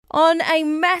On a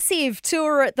massive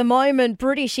tour at the moment,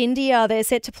 British India, they're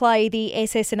set to play the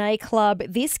SSNA Club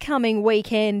this coming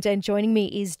weekend, and joining me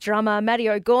is drummer Matty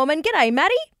O'Gorman. G'day,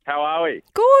 Matty. How are we?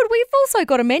 Good. We've also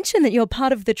got to mention that you're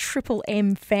part of the Triple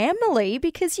M family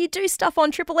because you do stuff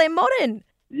on Triple M Modern.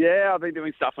 Yeah, I've been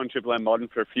doing stuff on Triple M Modern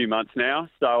for a few months now.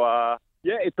 So,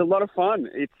 yeah, it's a lot of fun.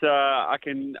 It's I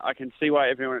can see why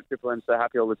everyone at Triple M's so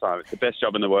happy all the time. It's the best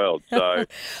job in the world. So,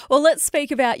 well, let's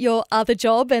speak about your other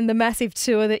job and the massive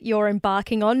tour that you're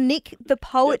embarking on. Nic the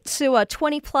Poet Tour,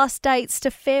 20-plus dates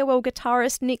to farewell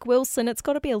guitarist Nic Wilson. It's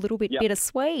got to be a little bit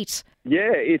bittersweet.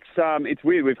 Yeah, it's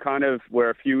weird.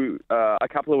 We're a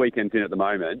couple of weekends in at the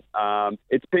moment.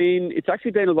 It's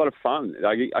actually been a lot of fun.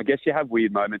 I guess you have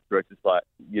weird moments where it's just like,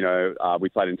 we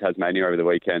played in Tasmania over the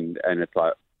weekend, and it's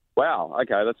like, wow,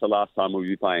 okay, that's the last time we'll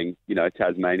be playing,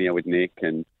 Tasmania with Nic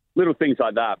and little things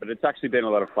like that. But it's actually been a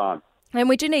lot of fun. And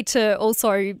we do need to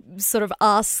also sort of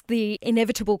ask the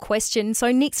inevitable question. So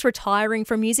Nic's retiring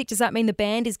from music. Does that mean the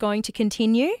band is going to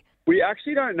continue? We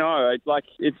actually don't know.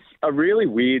 It's a really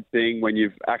weird thing when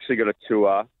you've actually got a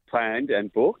tour planned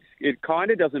and booked. It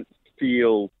kind of doesn't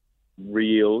feel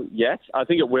real yet. I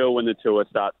think it will when the tour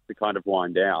starts to kind of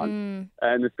wind down.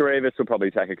 And the three of us will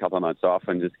probably take a couple of months off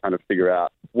and just kind of figure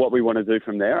out what we want to do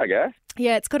from there, I guess.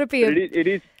 Yeah, it's got to be.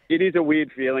 It is a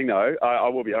weird feeling, though. I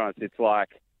will be honest. It's like,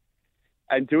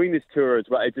 and doing this tour as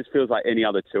well, it just feels like any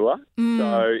other tour.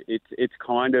 So it's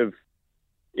kind of,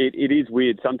 it is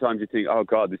weird. Sometimes you think, oh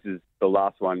God, this is the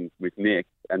last one with Nic,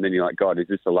 and then you're like, God, is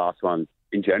this the last one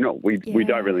in general? We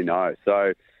don't really know.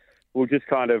 So we'll just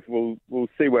kind of we'll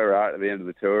see where we're at the end of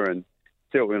the tour and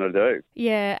see what we're going to do.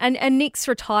 Yeah, and Nic's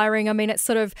retiring. I mean, it's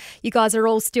sort of, you guys are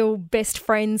all still best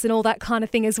friends and all that kind of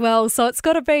thing as well. So it's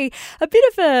got to be a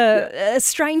bit of a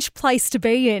strange place to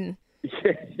be in.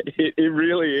 Yeah, it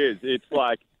really is. It's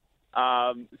like,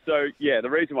 the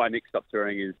reason why Nic stopped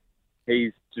touring is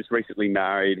he's just recently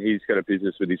married. He's got a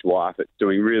business with his wife. It's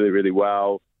doing really, really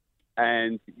well.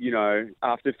 And,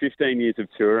 after 15 years of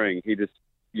touring, he just,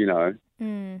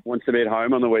 wants to be at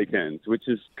home on the weekends, which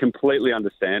is completely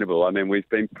understandable. I mean, we've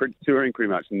been touring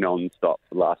pretty much non-stop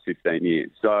for the last 15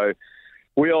 years. So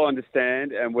we all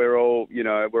understand, and we're all,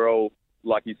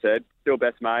 like you said, still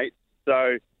best mates.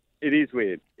 So it is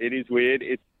weird.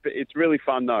 It's really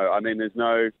fun, though. I mean, there's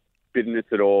no bitterness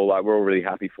at all. Like, we're all really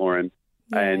happy for him.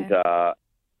 Yeah. And,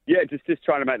 just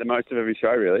trying to make the most of every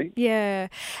show, really. Yeah.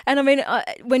 And I mean,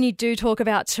 when you do talk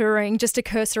about touring, just a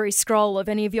cursory scroll of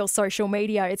any of your social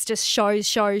media, it's just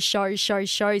shows. Yeah.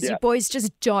 You boys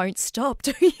just don't stop,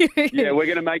 do you? Yeah, we're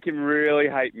going to make him really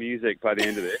hate music by the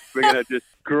end of this. We're going to just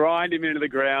grind him into the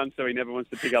ground so he never wants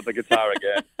to pick up the guitar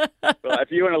again. But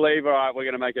if you want to leave, all right, we're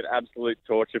going to make it absolute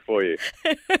torture for you.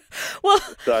 Well,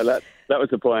 so that was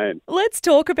the plan. Let's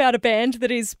talk about a band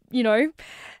that is,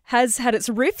 has had its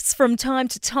riffs from time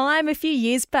to time. A few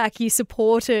years back, you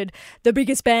supported the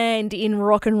biggest band in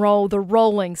rock and roll, the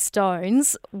Rolling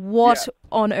Stones. What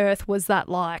on earth was that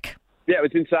like? Yeah, it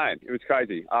was insane. It was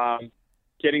crazy.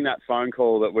 Getting that phone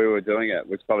call that we were doing it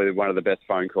was probably one of the best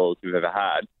phone calls we've ever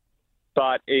had.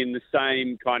 But in the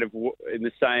same kind of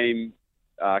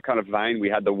vein, we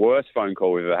had the worst phone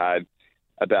call we've ever had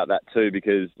about that too,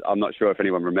 because I'm not sure if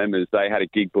anyone remembers, they had a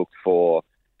gig booked for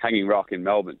Hanging Rock in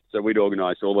Melbourne. So we'd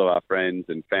organised all of our friends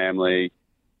and family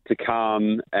to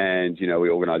come, and, we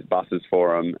organised buses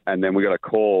for them. And then we got a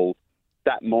call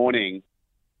that morning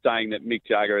saying that Mick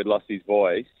Jagger had lost his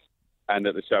voice and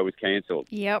that the show was cancelled.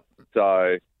 Yep.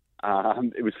 So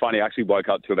it was funny. I actually woke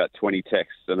up to about 20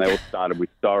 texts, and they all started with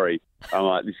sorry. I'm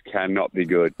like, this cannot be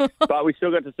good. But we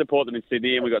still got to support them in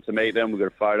Sydney, and we got to meet them. We got a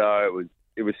photo.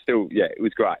 It was still, it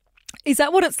was great. Is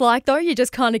that what it's like, though? You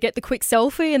just kind of get the quick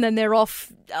selfie and then they're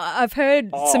off. I've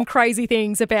heard some crazy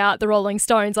things about the Rolling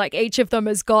Stones. Like, each of them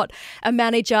has got a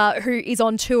manager who is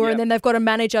on tour, and then they've got a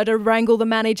manager to wrangle the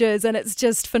managers, and it's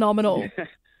just phenomenal. Yeah.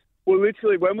 Well,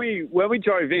 literally, when we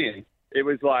drove in, it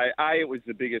was like, A, it was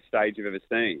the biggest stage I've ever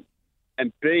seen.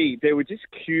 And B, there were just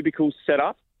cubicles set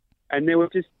up, and they were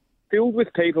just filled with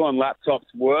people on laptops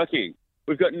working.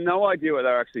 We've got no idea what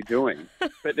they're actually doing,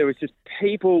 but there was just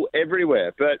people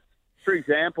everywhere. But for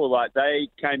example, like, they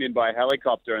came in by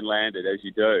helicopter and landed, as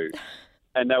you do,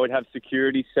 and they would have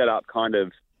security set up kind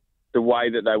of the way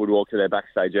that they would walk to their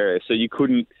backstage area. So you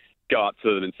couldn't go up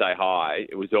to them and say hi.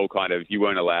 It was all kind of, you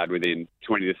weren't allowed within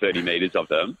 20 to 30 metres of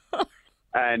them.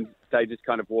 And they just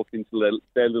kind of walked into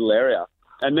their little area.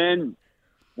 And then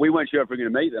we weren't sure if we were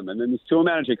going to meet them. And then this tour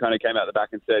manager kind of came out the back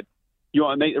and said, you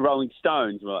want to meet the Rolling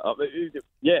Stones? And we're like, oh,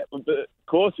 yeah, of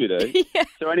course we do. Yeah.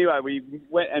 So anyway, we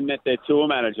went and met their tour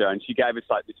manager, and she gave us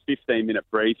like this 15-minute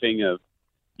briefing of,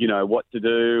 what to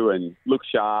do and look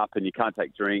sharp and you can't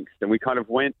take drinks. And we kind of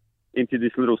went into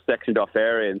this little sectioned off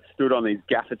area and stood on these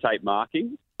gaffer tape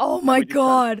markings. Oh, my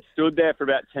God. Kind of stood there for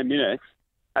about 10 minutes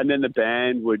and then the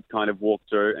band would kind of walk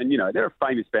through. And, they're a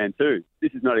famous band too.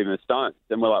 This is not even the Stones.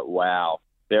 And we're like, wow,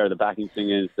 there are the backing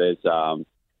singers. There's,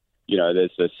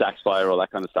 there's the sax player, all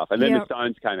that kind of stuff. And then the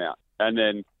Stones came out. And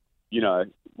then,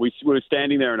 we were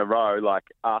standing there in a row, like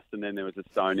us, and then there was a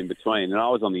Stone in between. And I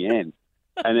was on the end.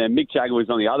 And then Mick Jagger was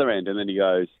on the other end. And then he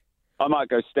goes, I might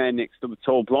go stand next to the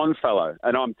tall blonde fellow.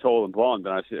 And I'm tall and blonde.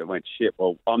 And I went, shit,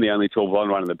 well, I'm the only tall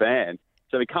blonde one in the band.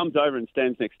 So he comes over and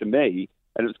stands next to me.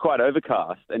 And it was quite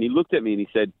overcast. And he looked at me and he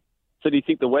said, so do you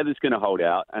think the weather's going to hold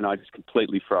out? And I just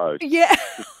completely froze. Yeah.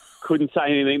 Couldn't say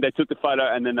anything. They took the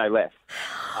photo and then they left.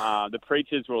 The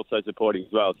preachers were also supporting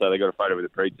as well. So they got a photo with the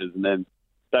preachers and then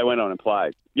they went on and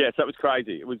played. Yeah, so it was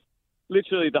crazy. It was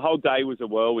literally the whole day was a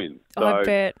whirlwind. So, I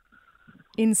bet.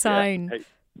 Insane. Yeah,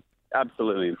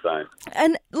 absolutely insane.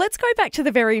 And let's go back to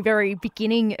the very, very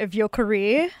beginning of your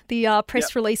career. The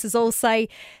press releases all say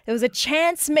there was a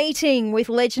chance meeting with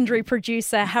legendary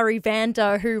producer Harry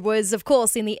Vanda, who was, of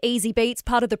course, in the Easy Beats,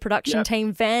 part of the production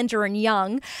team, Vanda and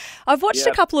Young. I've watched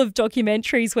a couple of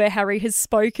documentaries where Harry has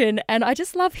spoken, and I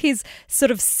just love his sort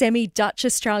of semi-Dutch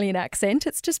Australian accent.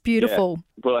 It's just beautiful. Yeah.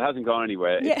 Well, it hasn't gone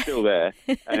anywhere. It's still there.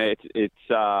 And it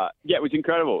was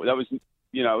incredible. That was...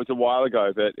 it was a while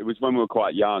ago, but it was when we were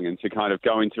quite young, and to kind of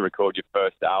go in to record your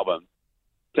first album,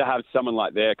 to have someone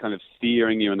like that kind of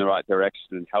steering you in the right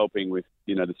direction and helping with,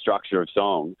 the structure of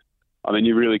songs, I mean,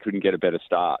 you really couldn't get a better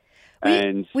start.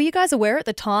 Were you guys aware at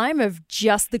the time of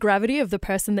just the gravity of the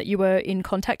person that you were in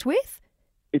contact with?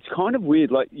 It's kind of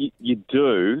weird. Like, you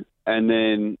do, and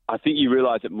then I think you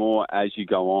realise it more as you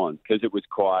go on, because it was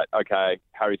quite, okay,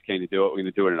 Harry's keen to do it, we're going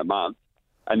to do it in a month.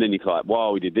 And then you're like,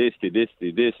 wow, we did this,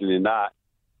 and then that.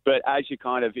 But as you're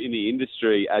kind of in the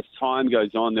industry, as time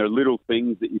goes on, there are little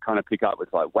things that you kind of pick up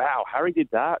with, like, wow, Harry did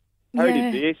that. Harry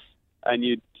did this. And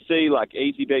you see, like,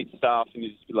 Easy Beat stuff, and you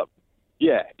just be like,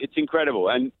 yeah, it's incredible.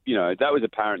 And, that was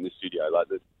apparent in the studio, like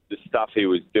the stuff he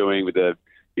was doing with the,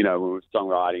 when we were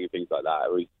songwriting and things like that.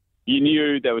 It was, you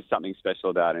knew there was something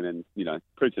special about him and,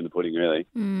 proof's in the pudding, really.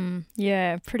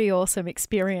 Yeah, pretty awesome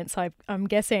experience, I'm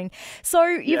guessing. So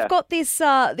you've got this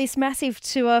this massive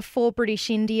tour for British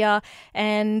India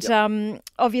and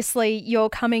obviously you're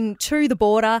coming to the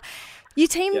border.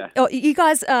 You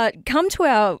guys come to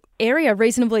our area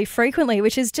reasonably frequently,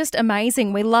 which is just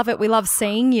amazing. We love it. We love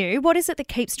seeing you. What is it that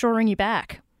keeps drawing you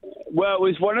back? Well, it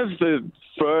was one of the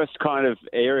first kind of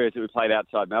areas that we played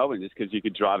outside Melbourne, just because you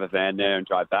could drive a van there and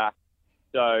drive back.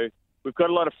 So we've got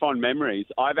a lot of fond memories.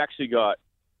 I've actually got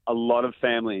a lot of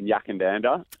family in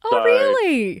Yakandanda. Oh,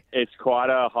 really? It's quite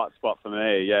a hot spot for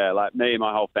me. Yeah, like me and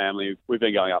my whole family, we've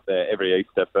been going up there every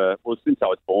Easter since I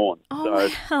was born. Oh,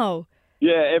 wow.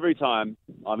 Yeah, every time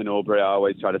I'm in Albury, I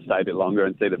always try to stay a bit longer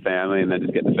and see the family and then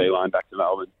just get the feline back to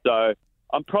Melbourne. So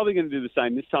I'm probably going to do the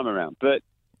same this time around. But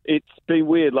it's been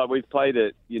weird. Like, we've played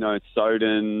at,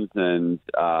 Sodens and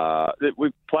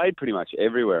we've played pretty much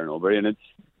everywhere in Albury, and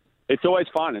it's always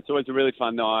fun. It's always a really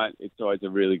fun night. It's always a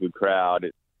really good crowd.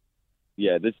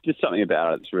 There's just something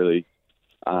about it that's really,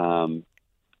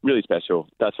 really special.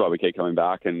 That's why we keep coming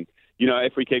back. And,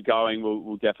 if we keep going,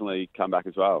 we'll definitely come back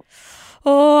as well.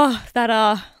 Oh,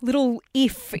 that little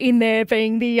if in there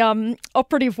being the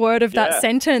operative word of that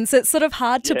sentence. It's sort of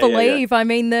hard to believe. Yeah. I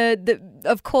mean,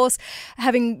 of course,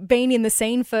 having been in the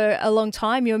scene for a long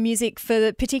time, your music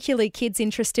for particularly kids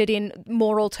interested in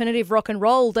more alternative rock and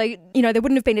roll, there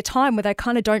wouldn't have been a time where they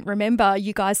kind of don't remember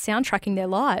you guys soundtracking their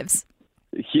lives.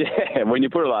 Yeah, when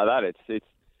you put it like that,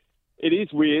 it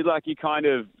is weird. Like,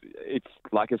 it's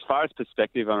like, as far as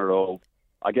perspective on it all,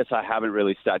 I guess I haven't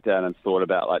really sat down and thought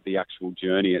about, like, the actual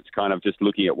journey. It's kind of just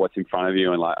looking at what's in front of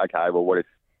you and like, okay, well,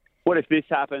 what if this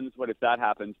happens? What if that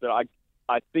happens? But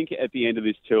I think at the end of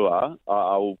this tour,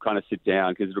 I will kind of sit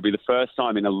down, because it'll be the first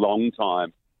time in a long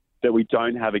time that we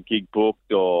don't have a gig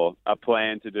booked or a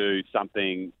plan to do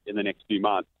something in the next few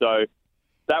months. So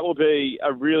that will be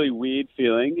a really weird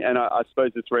feeling. And I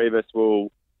suppose the three of us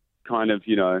will kind of,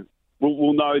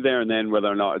 we'll know there and then whether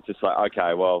or not it's just like,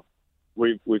 okay, well,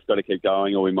 we've got to keep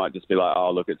going, or we might just be like,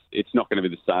 oh, look, it's not going to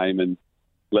be the same, and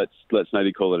let's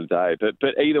maybe call it a day.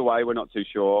 But either way, we're not too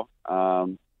sure.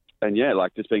 And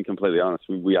just being completely honest,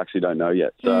 we actually don't know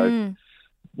yet. So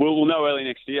we'll know early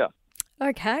next year.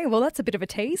 Okay, well, that's a bit of a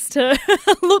tease to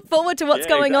look forward to what's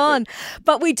going on.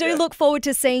 But we do look forward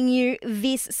to seeing you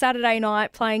this Saturday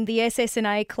night playing the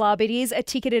SSNA Club. It is a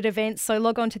ticketed event, so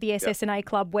log on to the SSNA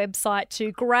Club website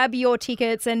to grab your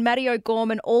tickets. And Matty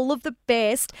O'Gorman, all of the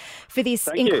best for this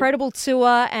incredible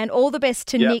tour, and all the best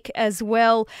to Nic as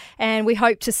well. And we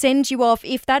hope to send you off,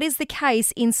 if that is the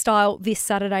case, in style this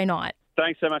Saturday night.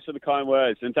 Thanks so much for the kind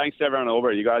words, and thanks to everyone in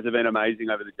Albury. You guys have been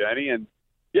amazing over the journey, and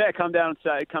come down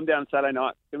Saturday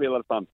night. It's going to be a lot of fun.